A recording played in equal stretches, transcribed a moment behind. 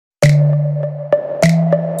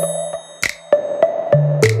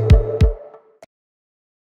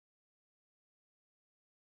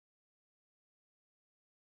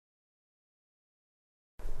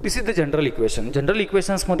This is the general equation. General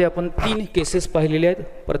इक्वेशन्समध्ये आपण 3 cases पाहिलेले आहेत.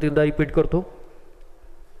 परत एकदा रिपीट करतो.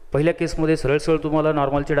 पहिल्या केसमध्ये सरळ सरळ तुम्हाला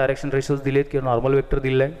नॉर्मलचे डायरेक्शन रेशोज दिलेत किंवा नॉर्मल वेक्टर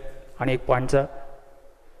दिलेला आहे आणि एक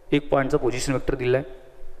पॉईंटचा पोझिशन वेक्टर दिलेला आहे.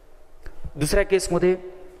 दुसऱ्या केसमध्ये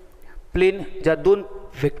प्लेन ज्या 2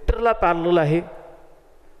 वेक्टरला पॅरलल आहे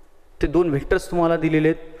ते 2 वेक्टर्स तुम्हाला दिलेले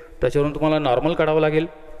आहेत. त्याच्यावरून तुम्हाला नॉर्मल काढावं लागेल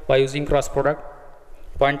बाय युजिंग क्रॉस प्रोडक्ट.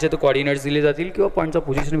 पॉईंटचे तर कोऑर्डिनेट्स दिले जातील किंवा पॉईंटचा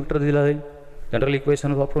पोझिशन वेक्टर दिला जाईल. जनरल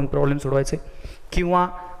इक्वेशन वापरून प्रॉब्लेम सोडवायचे. किंवा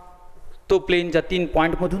तो प्लेन ज्या 3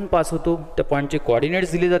 पॉईंटमधून पास होतो त्या पॉईंटचे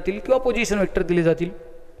कोऑर्डिनेट्स दिले जातील किंवा पोझिशन वेक्टर दिले जातील.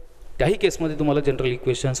 त्याही केसमध्ये तुम्हाला जनरल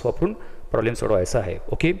इक्वेशन्स वापरून प्रॉब्लेम सोडवायचा आहे.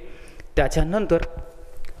 ओके. त्याच्यानंतर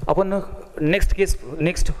आपण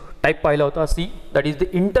नेक्स्ट टाईप पाहिला होता C, that is the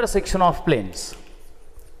intersection of planes.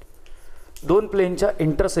 2 प्लेनच्या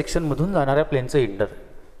इंटरसेक्शनमधून जाणाऱ्या प्लेनचं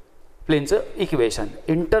equation.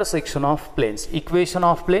 Intersection of planes, equation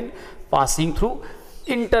of plain passing through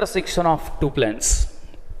intersection of 2 planes.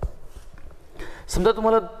 समजा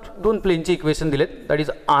तुम्हाला 2 प्लेनचे इक्वेशन दिलेत, that is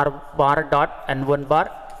r bar dot n1 bar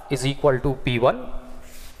is equal to p1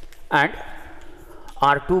 and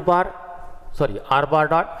r bar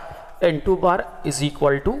dot n2 bar is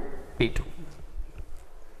equal to p2.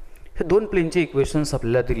 हे 2 प्लेनचे equations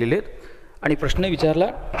आपल्याला दिलेले आहेत आणि प्रश्न विचारला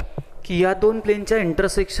की या 2 प्लेनच्या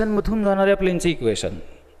इंटरसेक्शनमधून जाणाऱ्या प्लेनचे इक्वेशन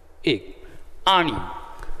एक आणि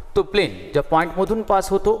तो प्लेन ज्या पॉईंटमधून पास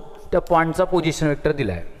होतो त्या पॉईंटचा पोझिशन वेक्टर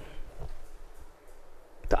दिला आहे.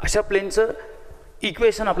 तर अशा प्लेनचं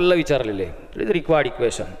इक्वेशन आपल्याला विचारलेलं आहे. It is required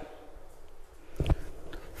equation.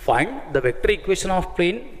 Find the vector equation of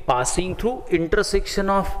plain passing through intersection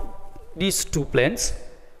of these 2 planes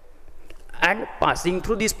and passing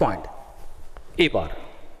through this point a bar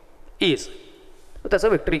is. त्याचं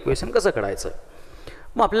वेक्टर इक्वेशन कसं काढायचं.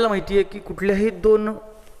 मग आपल्याला माहिती आहे की कुठल्याही 2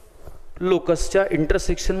 लोकसच्या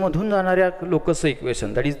इंटरसेक्शनमधून जाणाऱ्या लोकसचं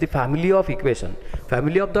equation, that is the family of equation,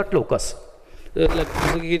 family of that locus.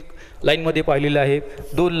 जसं की लाईनमध्ये पाहिलेलं आहे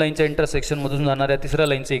 2 लाईनच्या इंटरसेक्शनमधून जाणाऱ्या तिसऱ्या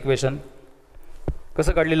लाईनचं इक्वेशन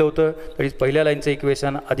कसं काढलेलं होतं. दॅट इज पहिल्या लाईनचं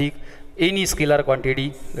इक्वेशन अधिक any scalar quantity,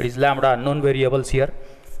 that is lambda non variables here,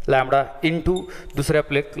 lambda into दुसऱ्या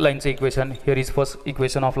लाईनचं equation. Here is first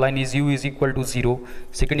equation of line is u is equal to 0,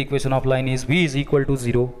 second equation of line is v is equal to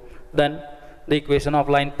 0. Then the equation of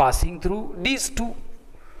line passing through these 2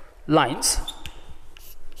 lines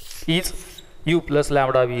is u plus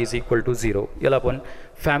lambda v is equal to 0. याला आपण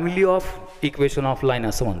family of equation of line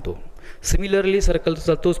असं म्हणतो. Similarly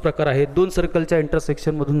सर्कलचा तोच प्रकार आहे. 2 सर्कलच्या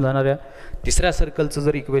इंटरसेक्शनमधून जाणाऱ्या तिसऱ्या सर्कलचं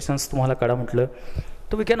जर इक्वेशन्स तुम्हाला काढा म्हटलं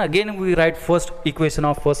तर we can again we write first equation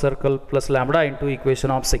of first circle plus lambda into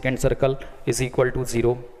equation of second circle is equal to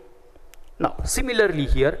 0. Now similarly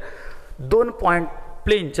here 2 point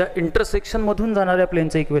प्लेनच्या इंटरसेक्शनमधून जाणाऱ्या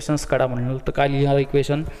प्लेनचं इक्वेशन्स काढा म्हणलं तर काय लिहिणार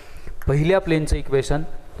इक्वेशन. पहिल्या प्लेनचं इक्वेशन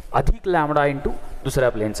अधिक लॅम्बडा इंटू दुसऱ्या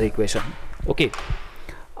प्लेनचं इक्वेशन. ओके.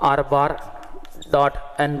 r बार डॉट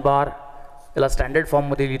n बार याला स्टँडर्ड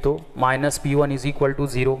फॉर्ममध्ये लिहितो. Minus p1 is equal to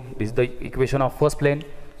 0, this the equation of first plain.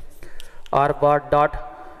 r bar dot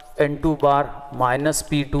n2 bar minus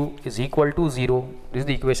p2 is equal to 0, this the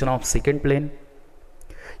equation of second plain.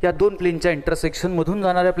 या 2 प्लेनच्या इंटरसेक्शनमधून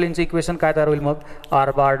जाणाऱ्या प्लेनचे equation काय तयार होईल मग.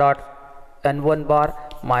 r bar dot n1 bar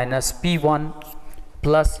minus p1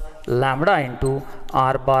 plus lambda into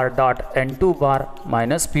r bar dot n2 bar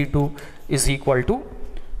minus p2 is equal to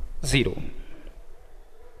 0.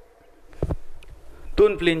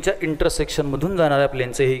 2 प्लेनच्या इंटरसेक्शनमधून जाणाऱ्या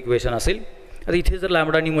प्लेनचे हे इक्वेशन असेल. आता इथे जर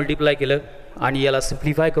लॅम्बडानी मल्टिप्लाय केलं आणि याला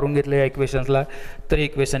सिम्प्लिफाय करून घेतलं या इक्वेशन्सला तर हे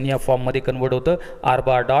इक्वेशन या फॉर्ममध्ये कन्वर्ट होतं. r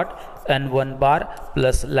bar dot n1 bar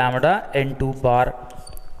plus lambda n2 bar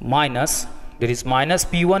minus there is minus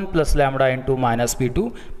p1 plus lambda into minus p2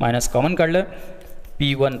 minus common काढलं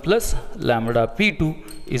p1 plus lambda p2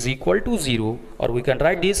 is equal to 0. और we can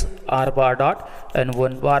write this r bar dot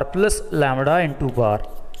n1 bar plus lambda n2 bar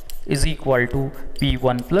is equal to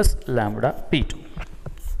p1 plus lambda p2.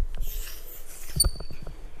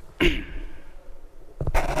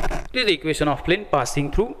 This is the equation of plane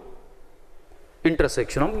passing through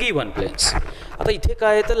intersection of given planes. आता इथे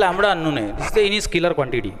काय आहे तर lambda unknown आहे. दिस is any scalar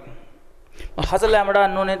quantity. हा जर lambda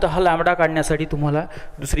unknown आहे तर हा लॅम्बडा काढण्यासाठी तुम्हाला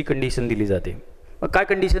दुसरी कंडिशन दिली जाते. मग काय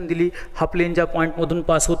कंडिशन दिली. हा प्लेन ज्या पॉईंटमधून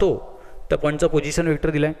पास होतो त्या पॉईंटचा पोझिशन वेक्टर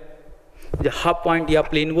दिला आहे. म्हणजे हा पॉईंट या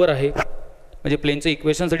प्लेनवर आहे म्हणजे प्लेनचं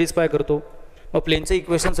इक्वेशन सॅटिस्फाय करतो. मग प्लेनचं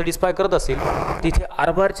इक्वेशन सॅटिस्फाय करत असेल तिथे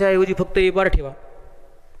r बारच्या ऐवजी फक्त a बार ठेवा.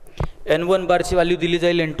 n1 बारची व्हॅल्यू दिली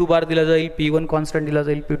जाईल, n2 बार दिला जाईल, p1 कॉन्स्टंट दिला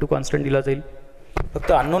जाईल, p2 कॉन्स्टंट दिला जाईल.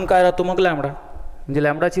 फक्त अननोन काय राहतो मग लॅम्बडा. म्हणजे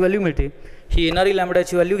लॅम्बडाची व्हॅल्यू मिळते. ही येणारी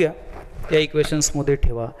लॅम्बडाची व्हॅल्यू घ्या या इक्वेशन्समध्ये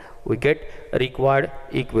ठेवा. We get required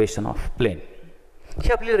equation of plain.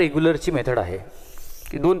 ही आपली रेग्युलरची मेथड आहे.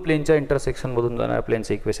 की दोन प्लेनच्या इंटरसेक्शनमधून जाणाऱ्या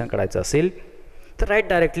प्लेनचं इक्वेशन काढायचं असेल तर right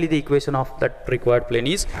directly the equation of that required plain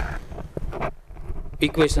is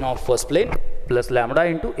equation of first plain plus lambda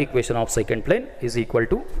into equation of second plain is equal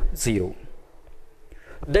to 0.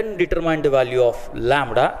 Then determine the value of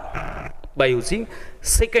lambda by using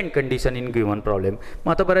second condition in given problem.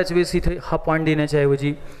 मग आता बऱ्याच वेळेस इथे हा point देण्याच्या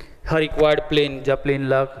ऐवजी हा required plain ज्या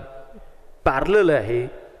प्लेनला पॅरलल आहे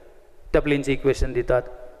त्या प्लेनचे इक्वेशन देतात,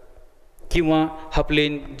 किंवा हा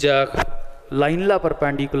प्लेन ज्या लाईनला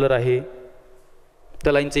परपॅन्डिक्युलर आहे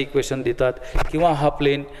त्या लाईनचे इक्वेशन देतात, किंवा हा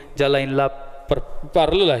प्लेन ज्या लाईनला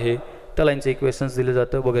पॅरलल आहे त्या लाईनचे इक्वेशन्स दिले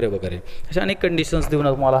जातं वगैरे वगैरे. अशा अनेक कंडिशन्स देऊन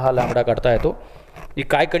तुम्हाला हा लॅम्बडा काढता येतो. ही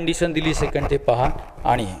काय कंडिशन दिली सेकंड ते पहा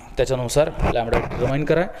आणि त्याच्यानुसार लॅम्बडा डिटरमाइन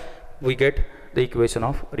करा. We get the equation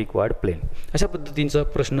of required plain. अशा पद्धतींचा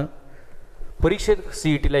प्रश्न परीक्षेत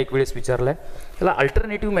CETला एक वेळेस विचारला आहे. त्याला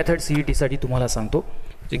अल्टरनेटिव्ह मेथड CETसाठी तुम्हाला सांगतो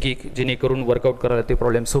जे की जेणेकरून वर्कआउट करायला ते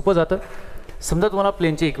प्रॉब्लेम सोपं जातं. समजा तुम्हाला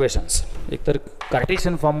प्लेनचे इक्वेशन्स एकतर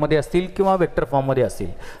कार्टेशियन फॉर्ममध्ये असतील किंवा वेक्टर फॉर्ममध्ये असतील.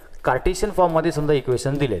 कार्टेशियन फॉर्ममध्ये समजा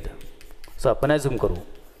इक्वेशन दिलेत, सो आपण ॲझ्युम करू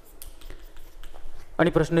आणि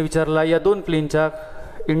प्रश्न विचारला या दोन प्लेनच्या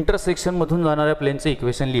इंटरसेक्शनमधून जाणाऱ्या प्लेनचे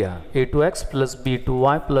इक्वेशन लिहा. a2x plus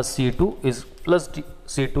b2y plus c2 is plus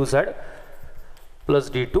c2z plus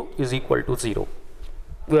d2 is equal to 0.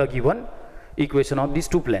 We are given equation of these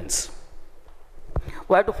two planes.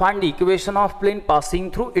 We have to find the equation of plane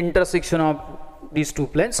passing through intersection of these two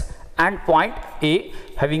planes and point A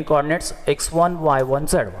having coordinates x1, y1,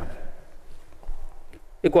 z1.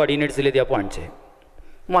 हे coordinates दिलेत या पॉईंटचे.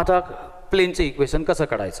 मग आता प्लेनचे equation कसं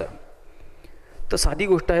काढायचं, तर साधी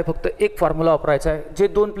गोष्ट आहे, फक्त एक फॉर्म्युला वापरायचा आहे. जे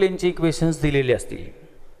दोन प्लेनचे इक्वेशन्स दिलेले असतील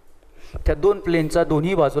त्या दोन प्लेनचा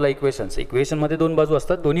दोन्ही बाजूला इक्वेशनमध्ये दोन बाजू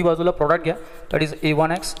असतात, दोन्ही बाजूला प्रॉडक्ट घ्या. That is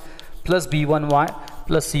a1x plus b1y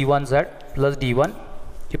plus c1z plus d1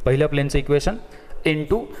 हे पहिल्या प्लेनचं इक्वेशन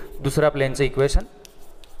इंटू दुसऱ्या प्लेनचं equation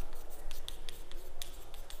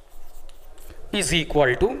is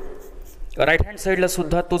equal to right hand साईडला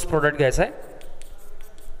सुद्धा तोच प्रॉडक्ट घ्यायचा आहे.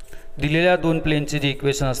 दिलेल्या दोन प्लेनचे जे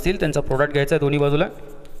इक्वेशन असतील त्यांचा प्रॉडक्ट घ्यायचा आहे दोन्ही बाजूला.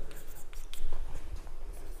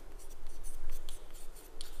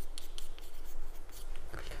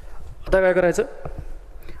 आता काय करायचं,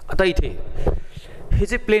 आता इथे हे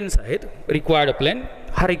जे प्लेन्स आहेत रिक्वायर्ड प्लेन,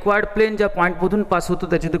 हा रिक्वायर्ड प्लेन ज्या पॉईंटमधून पास होतो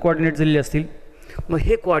त्याचे ते कोऑर्डिनेट्स दिलेले असतील. मग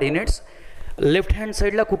हे कोऑर्डिनेट्स लेफ्ट हँड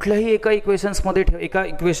साईडला कुठल्याही एका इक्वेशन्समध्ये एका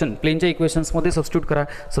इक्वेशन प्लेनच्या इक्वेशन्समध्ये सबस्टिट्यूट करा.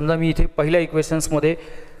 समजा मी इथे पहिल्या इक्वेशन्समध्ये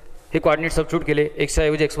हे कोऑर्डिनेट सबस्टिट्यूट केले, एक्सच्या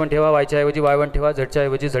ऐवजी x1 ठेवा, वायच्या ऐवजी y1 ठेवा, झेडच्या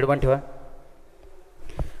ऐवजी z1 ठेवा.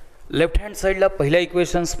 लेफ्ट हँड साईडला पहिल्या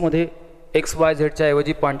इक्वेशन्समध्ये x y झेडच्या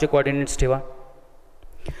ऐवजी पॉईंटचे कोऑर्डिनेट्स ठेवा.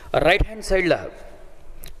 राईट हँड साईडला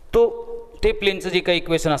ते प्लेनचं जे काही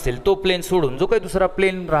इक्वेशन असेल तो प्लेन सोडून जो काही दुसरा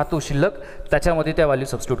प्लेन राहतो शिल्लक त्याच्यामध्ये त्या व्हॅल्यू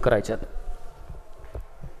सबस्टिट्यूट करायच्यात.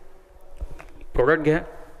 प्रोडक्ट घ्या,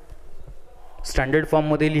 स्टँडर्ड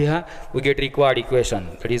फॉर्ममध्ये लिहा. We get required equation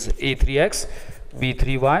that is a3x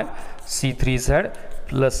b3y c3z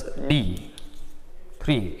plus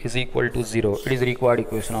d3 is equal to 0. It is required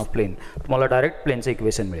equation of plain. तुम्हाला डायरेक्ट प्लेनचं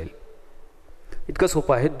इक्वेशन मिळेल. इतकं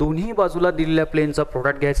सोपं आहे. दोन्ही बाजूला दिलेल्या प्लेनचा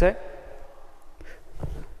प्रोडक्ट घ्यायचा आहे.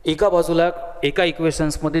 एका बाजूला एका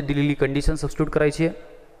इक्वेशन्समध्ये दिलेली कंडिशन सबस्टिट्यूट करायची आहे.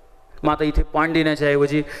 मग आता इथे पॉईंट देण्याच्या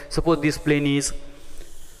ऐवजी suppose this plain is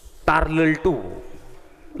parallel to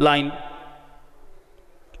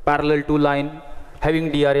line having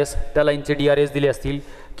DRS, त्या लाईनचे DRS दिले असतील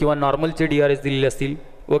किंवा नॉर्मलचे DRS दिलेले असतील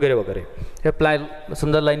वगैरे वगैरे. हे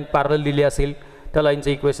समजा लाईन पॅरलल दिली असेल त्या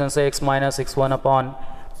लाईनचे इक्वेशन्स आहे x minus x1 upon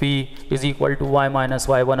p is equal to y minus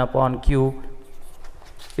y1 upon q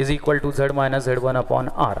is equal to z minus z1 upon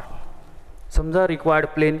r. समजा रिक्वायर्ड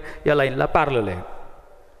प्लेन या लाईनला पॅरलल आहे,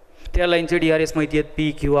 त्या लाईनचे DRS माहिती आहेत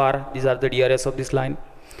p q r. This R the DRS of this line.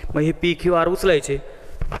 मग हे p q r उचलायचे.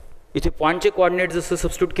 इथे पॉईंटचे कोऑर्डिनेट जसं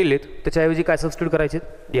सबस्टिट्यूट केलेत त्याच्याऐवजी काय सबस्टिट्यूट करायचे,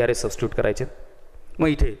 DRS सबस्टिट्यूट करायचे. मग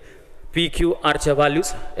इथे p q r च्या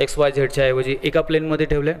व्हॅल्यूज x y झेडच्या ऐवजी एका प्लेनमध्ये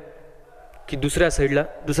ठेवल्या की दुसऱ्या साईडला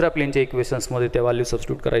दुसऱ्या प्लेनच्या इक्वेशन्समध्ये त्या व्हॅल्यू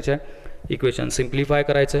सबस्टिट्यूट करायच्या. इक्वेशन सिम्प्लिफाय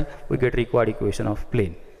करायचं. We get required equation of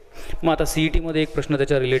plain. मग आता CETमध्ये एक प्रश्न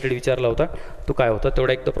त्याच्या रिलेटेड विचारला होता, तो काय होता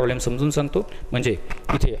तेवढा एकदा प्रॉब्लेम समजून सांगतो. म्हणजे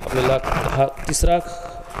इथे आपल्याला हा तिसरा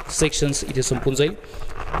सेक्शन्स इथे संपून जाईल.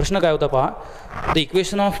 प्रश्न काय होता पहा. The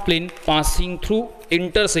equation of plain passing through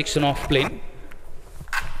intersection of plain.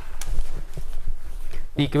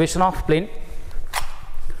 The equation of plain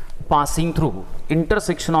passing through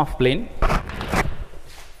intersection of plane.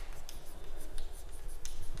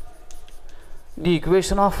 The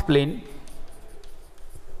equation of plane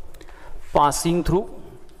passing through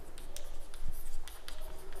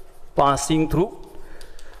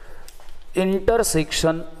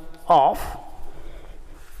intersection of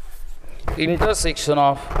intersection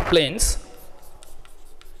of planes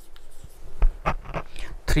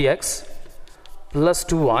 3x plus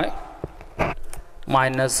 2y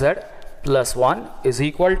minus z plus 1 is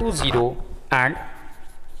equal to 0 and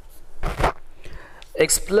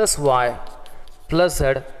x plus y plus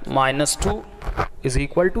z minus 2 is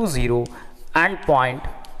equal to 0 and point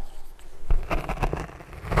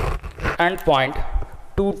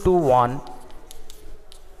 2 to 1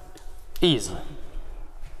 is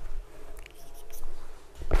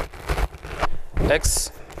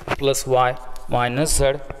x plus y minus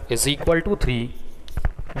z is equal to 3,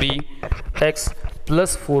 b x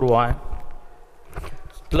plus 4y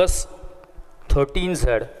plus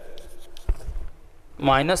 13z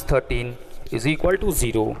minus 13 is equal to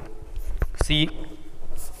 0, c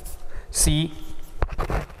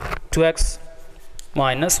 2x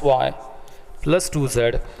minus y plus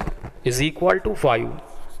 2z is equal to 5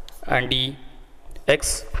 and d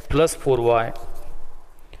x plus 4y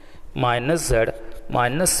minus z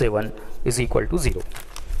minus 7 is equal to 0.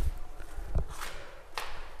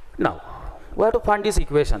 Now we have to find this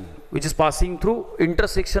equation which is passing through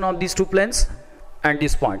intersection of these two planes and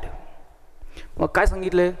this point. मग काय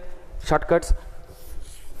सांगितले shortcuts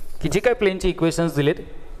की जे काय प्लेनचे equations दिलेत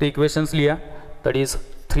ते equations लिहा. That is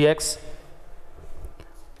 3x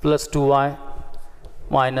plus 2y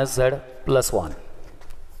minus z plus 1.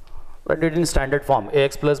 Write it in standard form,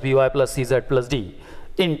 ax plus by plus cz plus d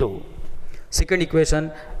into second equation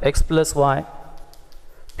x plus y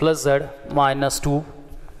plus z minus 2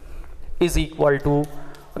 is equal to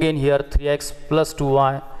again here 3x plus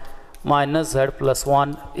 2y minus z plus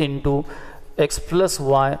 1 into x plus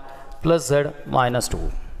y plus z minus 2.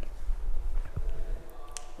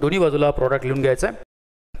 दोन्ही बाजूला product लिहून घ्यायचं आहे.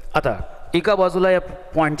 आता एका बाजूला या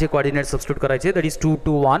पॉईंटचे कोऑर्डिनेट सबस्टिट्यूट करायचे, दॅट इज 2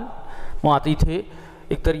 to 1. मग आता इथे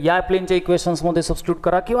एकतर या प्लेनच्या इक्वेशन्समध्ये सबस्टिट्यूट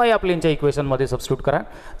करा किंवा या प्लेनच्या इक्वेशनमध्ये सबस्टिट्यूट करा.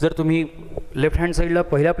 जर तुम्ही लेफ्ट हँड साईडला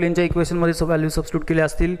पहिल्या प्लेनच्या इक्वेशनमध्ये व्हॅल्यू सबस्टिट्यूट केल्या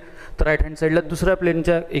असतील तर राईट हँड साईडला दुसऱ्या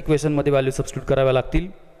प्लेनच्या इक्वेशनमध्ये व्हॅल्यू सबस्टिट्यूट कराव्या लागतील,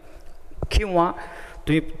 किंवा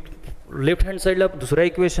तुम्ही लेफ्ट हँड साईडला दुसऱ्या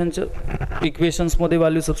इक्वेशन्समध्ये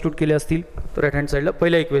व्हॅल्यू सबस्टिट्यूट केले असतील तर राईट हँड साईडला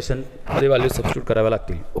पहिल्या इक्वेशनमध्ये व्हॅल्यू सबस्टिट्यूट कराव्या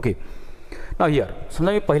लागतील. ओके, नाव हियर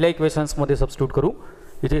समजा मी पहिल्या इक्वेशन्समध्ये सबस्टिट्यूट करू.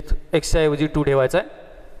 इथे एक्सच्या ऐवजी 2 ठेवायचा आहे.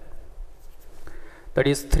 That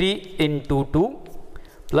is 3 into 2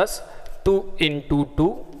 plus 2 into 2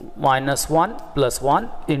 minus 1 plus 1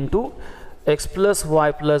 into x plus y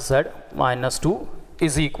plus z minus 2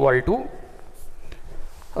 is equal to,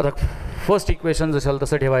 आता फर्स्ट इक्वेशन जसं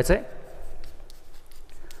तसं ठेवायचं आहे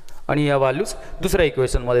आणि या व्हॅल्यूज दुसऱ्या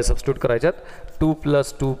इक्वेशनमध्ये substitute करायच्यात. 2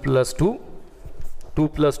 plus 2 plus 2 2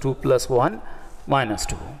 plus 2 plus 1 minus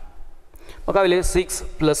 2. मग काय होईल 6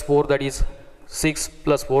 plus 4 that is 6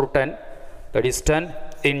 plus 4 10, that is 10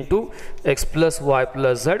 into x plus y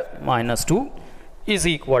plus z minus 2 is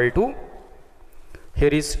equal to,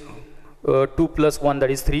 here is 2 plus 1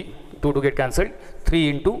 that is 3, 2 to get cancelled, 3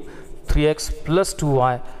 into 3x plus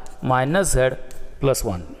 2y minus z plus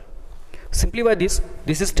 1. Simplify this,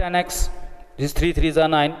 this is 10x, this is 3 3s are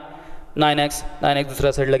 9, 9x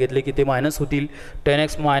दुसऱ्या साईडला घेतले की ते minus होतील.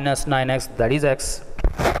 10x minus 9x that is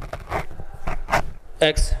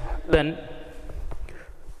x, then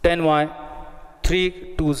 10y,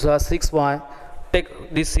 3 2s are 6y, take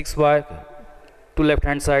this 6y to left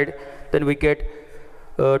hand side, then we get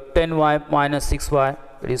 10y minus 6y,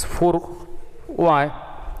 that is 4y,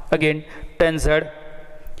 again 10z,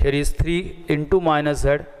 here is 3 into minus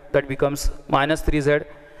z, that becomes minus 3z,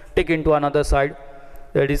 take into another side,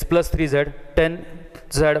 that is plus 3z,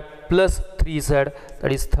 10z plus 3z,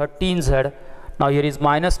 that is 13z. Now here is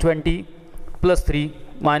minus 20 plus 3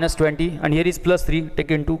 minus 20, and here is plus 3,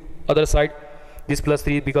 take into other side, this plus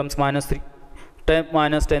 3 becomes minus 3, 10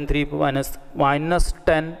 minus 10 3 minus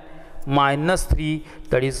 10 minus 3,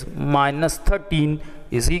 that is minus 13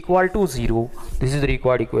 is equal to 0. This is the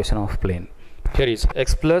required equation of plane. Here is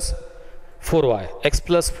x plus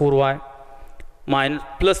 4y minus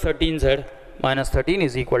plus 13z minus 13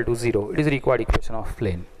 is equal to 0. It is the required equation of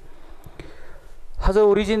plane. हा जर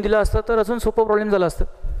origin दिला असता तर अजून सोपं problem झाला असतं.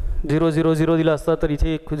 0 0 0 दिला असता तर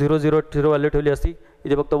इथे 0 0 0 व्हॅल्यू ठेवली असती,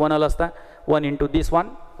 इथे फक्त 1 आला असता. 1 into this 1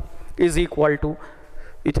 is equal to,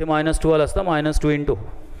 इथे -2 आला असता, -2 into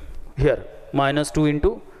here -2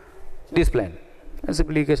 into this plane.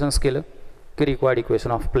 Simplifications केलं की रिक्वायर्ड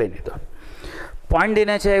इक्वेशन ऑफ प्लेन येतं. पॉईंट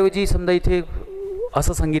देण्याच्या ऐवजी समजा इथे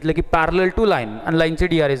असं सांगितलं की पॅरलल टू लाईन आणि लाईनचे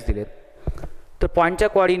DRS दिलेत, तर पॉईंटच्या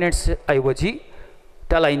कोऑर्डिनेट्स ऐवजी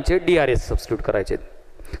त्या लाईनचे DRS सबस्टिट्यूट करायचे.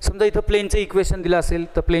 समजा इथं प्लेनचे इक्वेशन दिलं असेल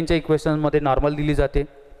तर प्लेनच्या इक्वेशनमध्ये नॉर्मल दिली जाते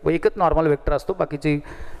व एकच नॉर्मल वेक्टर असतो, बाकीचे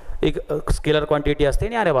एक स्केलर क्वांटिटी असते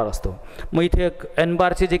आणि आर बार असतो. मग इथे एन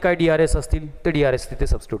बारचे जे काय डी आर एस असतील ते डी आर एस तिथे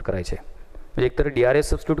सबस्टिट्यूट करायचे. म्हणजे एकतर डी आर एस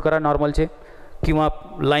सबस्टिट्यूट करा नॉर्मलचे, किंवा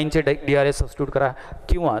लाईनचे डी आर एस सबस्टिट्यूट करा,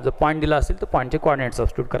 किंवा जर पॉईंट दिला असेल तर पॉईंटचे कोऑर्डिनेट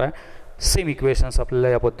सबस्टिट्यूट करा. सेम इक्वेशन्स आपल्याला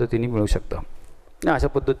या पद्धतीने मिळू शकतं. अशा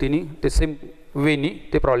पद्धतीने ते सेम वेनी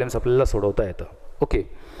ते प्रॉब्लेम्स आपल्याला सोडवता येतं. ओके.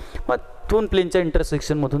 मग दोन प्लेनच्या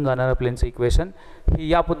इंटरसेक्शनमधून जाणारं प्लेनचं इक्वेशन हे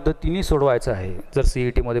या पद्धतीने सोडवायचं आहे जर सी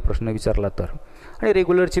ई टीमध्ये प्रश्न विचारला तर. आणि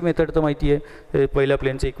रेग्युलरची मेथड तर माहिती आहे, पहिल्या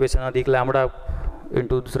प्लेनचं इक्वेशन अधिक लॅम्बडा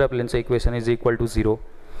इंटू दुसऱ्या प्लेनचं इक्वेशन इज इक्वल टू 0.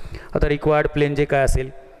 आता रिक्वायर्ड प्लेन जे काय असेल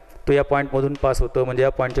तो या पॉईंटमधून पास होतं, म्हणजे या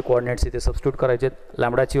पॉईंटचे कोऑर्डिनेट्स इथे सबस्टिट्यूट करायचे,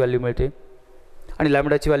 लॅम्बडाची व्हॅल्यू मिळते. आणि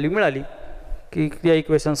लॅम्बडाची व्हॅल्यू मिळाली की या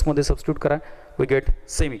इक्वेशन्समध्ये सबस्टिट्यूट करा, वी गेट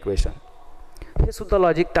सेम इक्वेशन. हे सुद्धा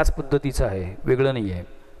लॉजिक त्याच पद्धतीचं आहे, वेगळं नाही आहे.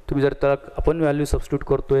 तुम्ही जर त्याला आपण व्हॅल्यू सबस्टिट्यूट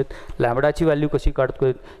करतोय, लॅम्बडाची व्हॅल्यू कशी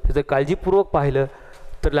काढतोय हे जर काळजीपूर्वक पाहिलं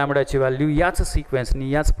तर लॅम्बडाची व्हॅल्यू याच सिक्वेन्सनी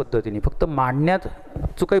याच पद्धतीने, फक्त मांडण्यात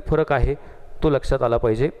जो काही फरक आहे तो लक्षात आला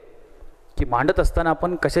पाहिजे की मांडत असताना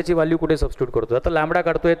आपण कशाची व्हॅल्यू कुठे सबस्टिट्यूट करतो. आता लॅम्बडा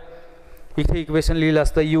काढतोय, इथे इक्वेशन लिहिलं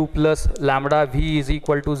असतं you plus lambda V is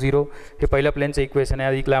equal to 0. हे पहिल्या प्लेनचं इक्वेशन आहे,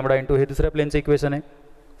 अधिक लॅम्बडा इंटू हे दुसऱ्या प्लेनचं इक्वेशन आहे.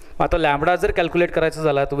 आता लॅम्बडा जर कॅल्क्युलेट करायचं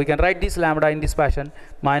झाला तर we can write this lambda in this fashion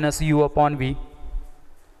minus U upon V.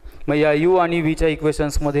 मग या यू आणि व्हीच्या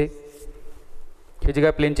इक्वेशन्समध्ये हे जे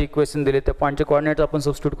काय प्लेनचे इक्वेशन दिले त्या पॉईंटचे कोऑर्डिनेट्स आपण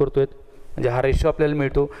सबस्टिट्यूट करतोय, म्हणजे हा रेशो आपल्याला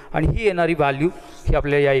मिळतो. आणि ही येणारी व्हॅल्यू ही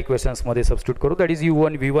आपल्याला या इक्वेशन्समध्ये सबस्टिट्यूट करू, दॅट इज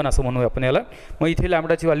U1 V1 असं म्हणूया आपण याला. मग इथे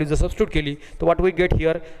लॅम्बडाची व्हॅल्यू जर सबस्टिट्यूट केली तर what we get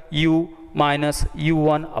here U minus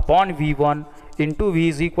U1 upon V1 into V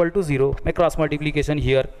is equal to 0. मग cross multiplication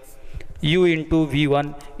here U into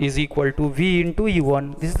V1 is equal to V into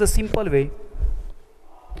U1. This is the simple way.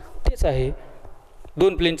 तेच आहे,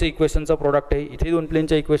 दोन प्लेनच्या इक्वेशनचा product आहे, इथे दोन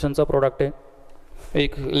प्लेनच्या इक्वेशनचा product आहे.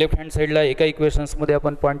 एक लेफ्ट हँड साईडला एका इक्वेशन्समध्ये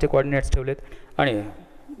आपण पॉईंटचे कोऑर्डिनेट्स ठेवलेत आणि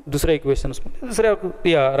दुसऱ्या इक्वेशन्समध्ये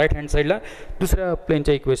दुसऱ्या राईट हँड साईडला दुसऱ्या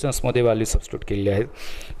प्लेनच्या इक्वेशन्समध्ये व्हॅल्यू सबस्टिट्यूट केलेली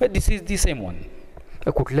आहेत. दिस इज दी सेम वन.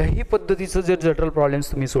 कुठल्याही पद्धतीचं जर जनरल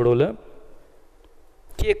प्रॉब्लेम्स तुम्ही सोडवलं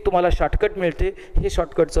की एक तुम्हाला शॉर्टकट मिळते. हे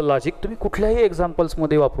शॉर्टकटचं लॉजिक तुम्ही कुठल्याही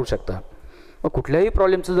एक्झाम्पल्समध्ये वापरू शकता. मग कुठल्याही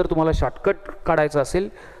प्रॉब्लेमचं जर तुम्हाला शॉर्टकट काढायचं असेल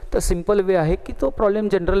तर सिम्पल वे आहे की तो प्रॉब्लेम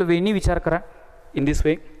जनरल वेनी विचार करा. इन दिस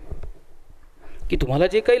वे की तुम्हाला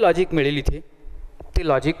जे काही लॉजिक मिळेल इथे ते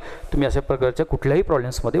लॉजिक तुम्ही अशा प्रकारच्या कुठल्याही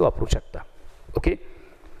प्रॉब्लेम्समध्ये वापरू शकता. Okay.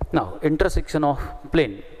 Now intersection of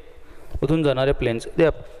plain मधून जाणाऱ्या प्लेन्स,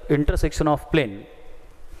 इंटरसेक्शन ऑफ प्लेन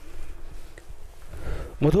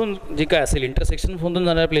मधून जे काय असेल, इंटरसेक्शन मधून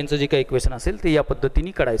जाणाऱ्या प्लेनचं जे काही इक्वेशन असेल ते या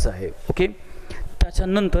पद्धतीने काढायचं आहे. ओके.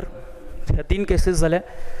 त्याच्यानंतर ह्या 3 केसेस झाल्या.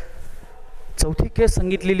 चौथी केस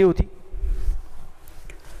सांगितलेली होती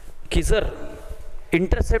की जर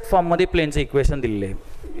इंटरसेप्ट फॉर्ममध्ये प्लेनचं इक्वेशन दिलेलं आहे.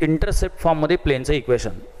 इंटरसेप्ट फॉर्ममध्ये प्लेनचं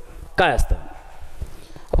इक्वेशन काय असतं?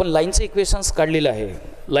 आपण लाईनचं इक्वेशन्स काढलेलं आहे.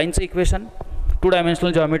 लाईनचं इक्वेशन 2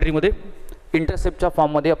 डायमेन्शनल जॉमेट्रीमध्ये इंटरसेप्टच्या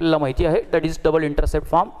फॉर्ममध्ये आपल्याला माहिती आहे, that is double intercept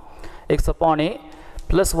form x upon a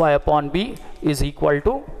plus y upon b is equal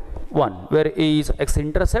to 1, wear a is x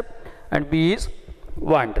intercept and b is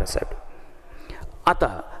y intercept.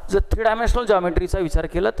 आता जर 3 डायमेन्शनल जॉमेट्रीचा विचार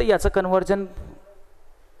केला तर याचं कन्व्हर्जन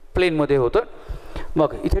प्लेनमध्ये होतं.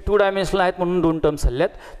 मग इथे 2 डायमेन्शनल आहेत म्हणून 2 टर्म्स हल्ल्यात.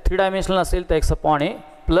 3 डायमेन्शनल असेल तर x upon a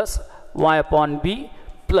plus y upon b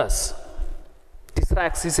plus तिसरा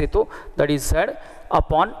ॲक्सिस येतो that is z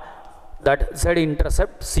upon that z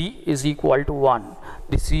intercept c is equal to 1.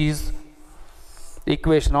 This is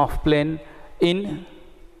equation of plain in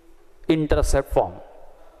intercept form.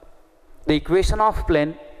 The equation of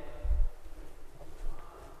plain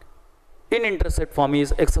in intercept form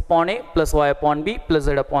is x upon a plus y upon b plus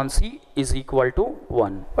z upon c is equal to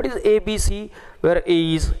 1. What is a, b, c? Where a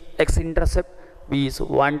is x intercept, b is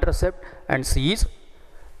y intercept and c is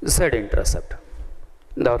z intercept.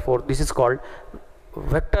 Therefore this is called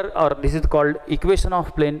vector, or this is called equation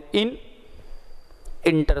of plane in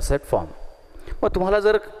intercept form. मग तुम्हाला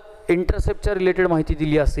जर इंटरसेप्टच्या related माहिती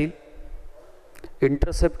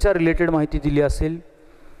दिली असेल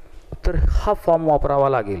तर हा form वापरावा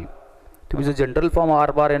लागेल. तुम्ही जर general form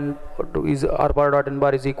r bar dot n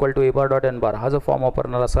bar is equal to a bar dot n bar हा जर फॉर्म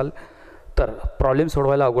वापरणार असाल तर प्रॉब्लेम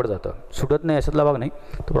सोडवायला अवघड जातं. सुटत नाही अशातला भाग नाही,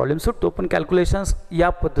 तो प्रॉब्लेम सुटतो, पण कॅल्क्युलेशन्स या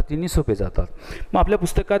पद्धतीने सोपे जातात. मग आपल्या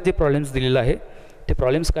पुस्तकात जे प्रॉब्लेम्स दिलेलं आहे ते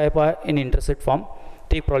प्रॉब्लेम्स काय पहा इन इंटरसेप्ट फॉर्म.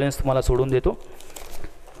 ते प्रॉब्लेम्स तुम्हाला सोडून देतो.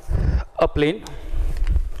 अ प्लेन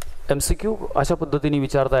MCQ अशा पद्धतीने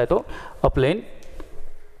विचारता येतो. अ प्लेन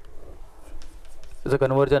त्याचं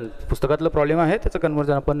कन्वर्जन पुस्तकातलं प्रॉब्लेम आहे, त्याचं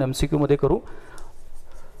कन्वर्जन आपण MCQ मध्ये करू.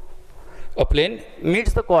 अ plain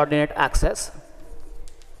meats the coordinate access,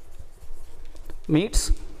 meats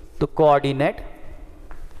the coordinate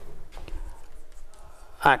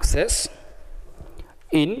axis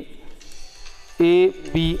in A,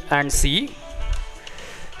 B and C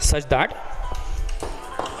such that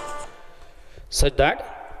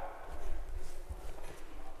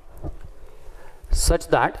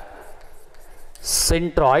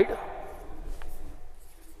centroid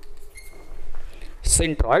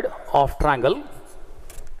of triangle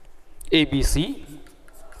ABC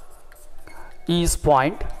is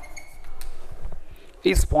point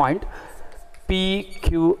P,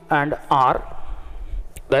 Q and R.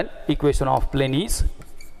 Then equation of plane is,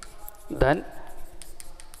 then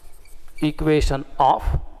equation of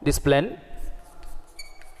this plane,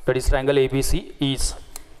 that is triangle ABC, is,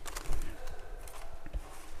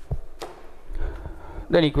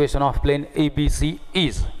 then equation of plane ABC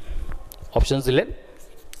is, options दिले,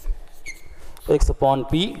 x upon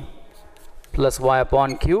P plus y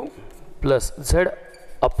upon Q plus z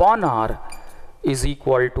upon R is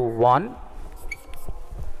equal to 1.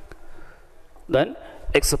 Then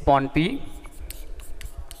x upon P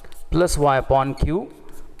plus y upon Q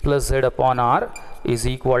plus z upon R is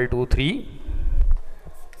equal to 3.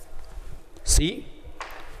 C,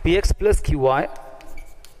 Px plus Qy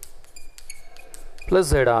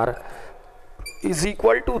plus zr is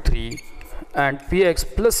equal to 3 and Px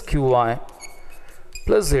plus Qy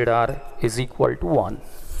plus zr is equal to 1.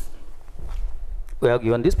 We have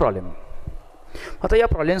given this problem. आता या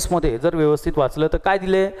प्रॉब्लेम्समध्ये जर व्यवस्थित वाचलं तर काय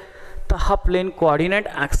दिले, तर हा प्लेन कोऑर्डिनेट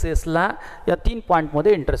ॲक्सेसला या 3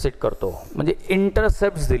 पॉईंटमध्ये इंटरसेक्ट करतो, म्हणजे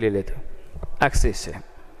इंटरसेप्ट्स दिलेले आहेत ॲक्सेसचे,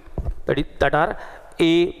 that R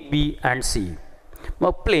A, B and C.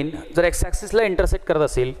 मग प्लेन जर एक्स ॲक्सिसला इंटरसेक्ट करत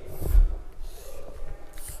असेल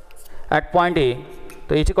ॲट पॉईंट ए,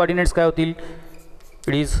 तर याचे कोऑर्डिनेट्स काय होतील,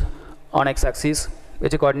 it is on x axis,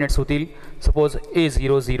 याचे कोऑर्डिनेट्स होतील suppose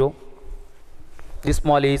A0 0, this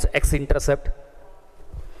small is x intercept.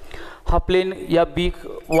 हा प्लेन या बी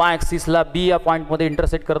वाय ॲक्सिसला बी या पॉईंटमध्ये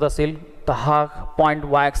इंटरसेक्ट करत असेल तर हा पॉईंट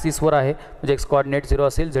वाय ॲक्सिसवर आहे, म्हणजे एक्स कोऑर्डिनेट 0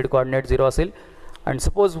 असेल, झेड कोऑर्डिनेट 0 असेल आणि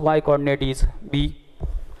सपोज वाय कोऑर्डिनेट इज बी.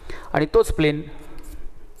 आणि तोच प्लेन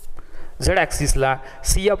झेड ॲक्सिसला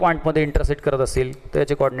सी या पॉईंटमध्ये इंटरसेक्ट करत असेल तर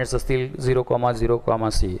याचे कोऑर्डिनेट्स असतील 0, 0,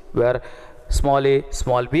 C, wear small A,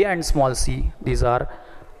 small B and small see these R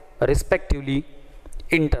respectively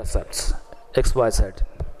intercepts x Y Z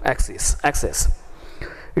axis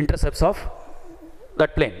intercepts of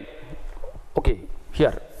that plane. Okay,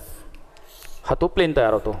 here हा तो प्लेन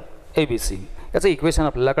तयार होतो ABC. याचं इक्वेशन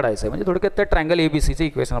आपल्याला काढायचं आहे, म्हणजे थोडक्यात त्या ट्रायंगल ABCचे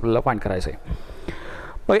इक्वेशन आपल्याला फाइंड करायचं आहे.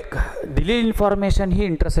 मग एक दिलेली इन्फॉर्मेशन ही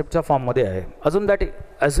इंटरसेप्टच्या फॉर्ममध्ये आहे.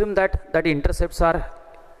 Assume that intercepts R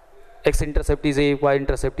x intercept is a, Y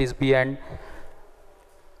intercept is B and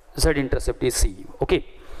Z intercept is C. Okay,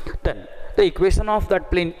 then the equation of that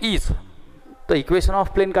plain is, the equation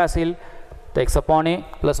of plain काय असेल, तर एक्स अपॉन ए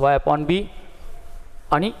plus y upon बी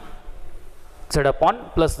आणि Z upon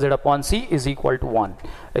plus Z upon C is equal to 1.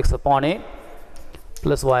 X upon A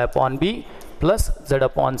plus y upon B plus Z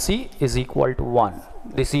upon C is equal to 1.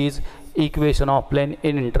 This is equation of plain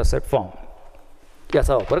in intercept form.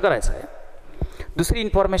 याचा वापर करायचा आहे. दुसरी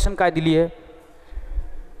information काय दिली आहे,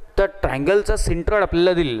 तर ट्रायंगलचा centroid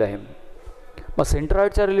आपल्याला दिलेला आहे. मग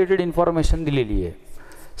सेंट्रॉइडच्या रिलेटेड इन्फॉर्मेशन दिलेली आहे.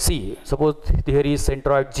 C, suppose here is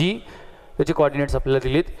centroid जी, त्याचे कोऑर्डिनेट्स आपल्याला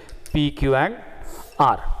दिलेत पी, क्यू अँड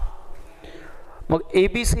आर. मग ए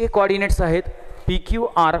बी सी हे कोऑर्डिनेट्स आहेत, पी क्यू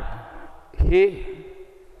आर हे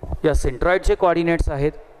या सेंट्रॉइडचे कोऑर्डिनेट्स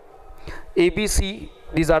आहेत. A B see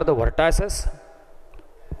these R the vertices,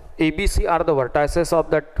 A B C R the vertices of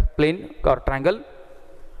that plain और triangle.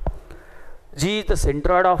 G is the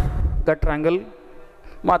centroid of that triangle.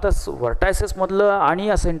 मग आता व्हर्टायसेसमधलं आणि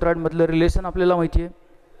या सेंट्रॉइडमधलं रिलेशन आपल्याला माहिती आहे.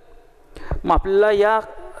 मग आपल्याला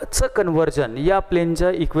याचं कन्व्हर्जन, या प्लेनच्या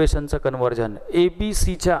इक्वेशनचं कन्व्हर्जन ए बी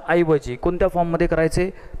सीच्या ऐवजी कोणत्या फॉर्ममध्ये करायचे,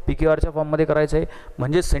 पी क्यू आरच्या फॉर्ममध्ये करायचं आहे,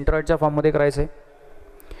 म्हणजेच सेंट्रॉइडच्या फॉर्ममध्ये करायचं आहे.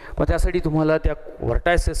 मग त्यासाठी तुम्हाला त्या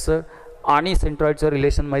व्हर्टायसेसचं आणि सेंट्रॉइडचं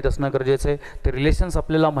रिलेशन माहीत असणं गरजेचं आहे. ते रिलेशन्स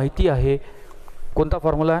आपल्याला माहिती आहे. कोणता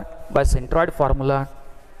फॉर्म्युला, बाय सेंट्रॉइड फॉर्म्युला.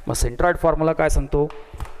 मग सेंट्रॉइड फॉर्म्युला काय सांगतो,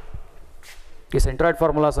 की सेंट्रॉइड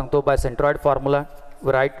फॉर्म्युला सांगतो bye centroid formula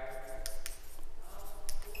right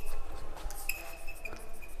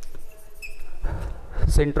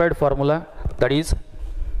centroid formula, that is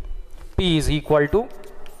P is equal to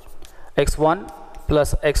x1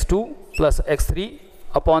 plus x2 plus x3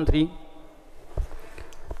 upon 3.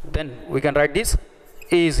 Then we can write this,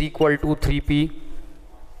 A is equal to 3P,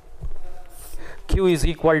 Q is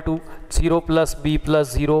equal to 0 plus B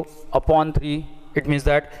plus 0 upon 3. It means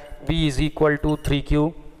that B is equal to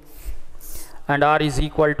 3Q and R is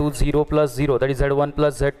equal to 0 plus 0, that is Z1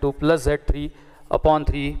 plus Z2 plus Z3 upon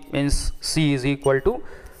 3 means C is equal to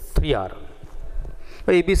 3R.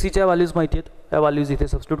 ABCच्या values माहिती आहेत, या values इथे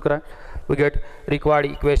substitute करा. We get required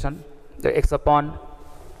equation x upon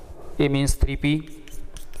a means 3p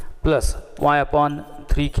plus y upon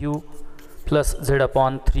 3q plus z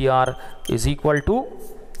upon 3r is equal to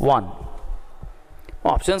 1.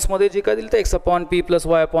 ऑप्शन्समध्ये जे काय दिलं तर x upon p plus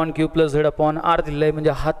y upon q plus z upon r दिलेलं आहे. म्हणजे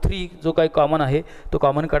हा 3 जो काही कॉमन आहे तो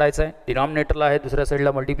कॉमन काढायचा आहे. डिनॉमिनेटरला आहे, दुसऱ्या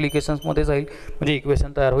साईडला मल्टिप्लिकेशन्समध्ये जाईल. म्हणजे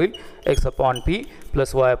इक्वेशन तयार होईल x upon p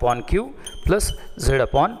plus y upon q plus z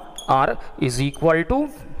upon r is equal to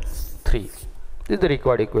 3. This is the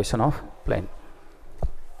required equation of plain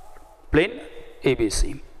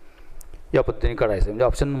ABC. या पद्धतीने काढायचं म्हणजे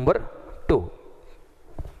ऑप्शन नंबर 2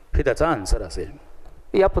 हे त्याचा आन्सर असेल.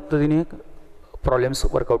 या पद्धतीने प्रॉब्लेम्स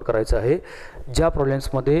वर्कआउट करायचं आहे. ज्या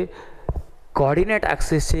प्रॉब्लेम्समध्ये कोऑर्डिनेट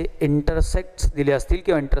ॲक्सिसचे इंटरसेक्ट्स दिले असतील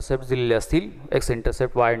किंवा इंटरसेप्ट दिलेले असतील, एक्स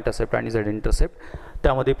इंटरसेप्ट, वाय इंटरसेप्ट आणि झेड इंटरसेप्ट,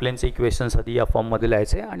 त्यामध्ये प्लेनचे इक्वेशन्स आधी या फॉर्ममध्ये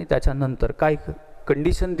लिहायचे आणि त्याच्यानंतर काय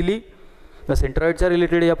कंडिशन दिली, सेंट्रॉइडच्या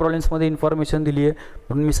रिलेटेड या प्रॉब्लेम्समध्ये इन्फॉर्मेशन दिली आहे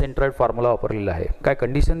म्हणून मी सेंट्रॉइड फॉर्म्युला वापरलेला आहे. काय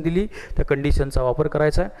कंडिशन दिली त्या कंडिशनचा वापर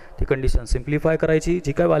करायचा आहे, ती कंडिशन सिम्प्लिफाय करायची,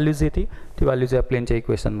 जी काय व्हॅल्यूज येते ती व्हॅल्यूज या प्लेनच्या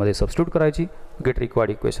इक्वेशनमध्ये सबस्टिट्यूट करायची, gate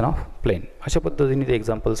required equation of plain. अशा पद्धतीने ते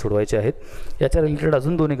एक्झाम्पल सोडवायचे आहेत. याच्या रिलेटेड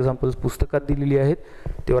अजून 2 एक्झाम्पल्स पुस्तकात दिलेली आहेत,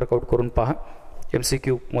 ते वर्कआउट करून पहा.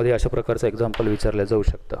 MCQमध्ये अशा प्रकारचं एक्झाम्पल विचारलं जाऊ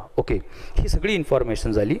शकतं. ओके, ही सगळी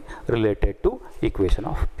इन्फॉर्मेशन झाली related two equation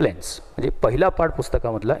of planes. म्हणजे पहिला पार्ट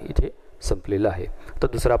पुस्तकामधला इथे संपलेला आहे. तर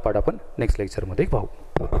दुसरा पार्ट आपण नेक्स्ट लेक्चरमध्ये पाहू.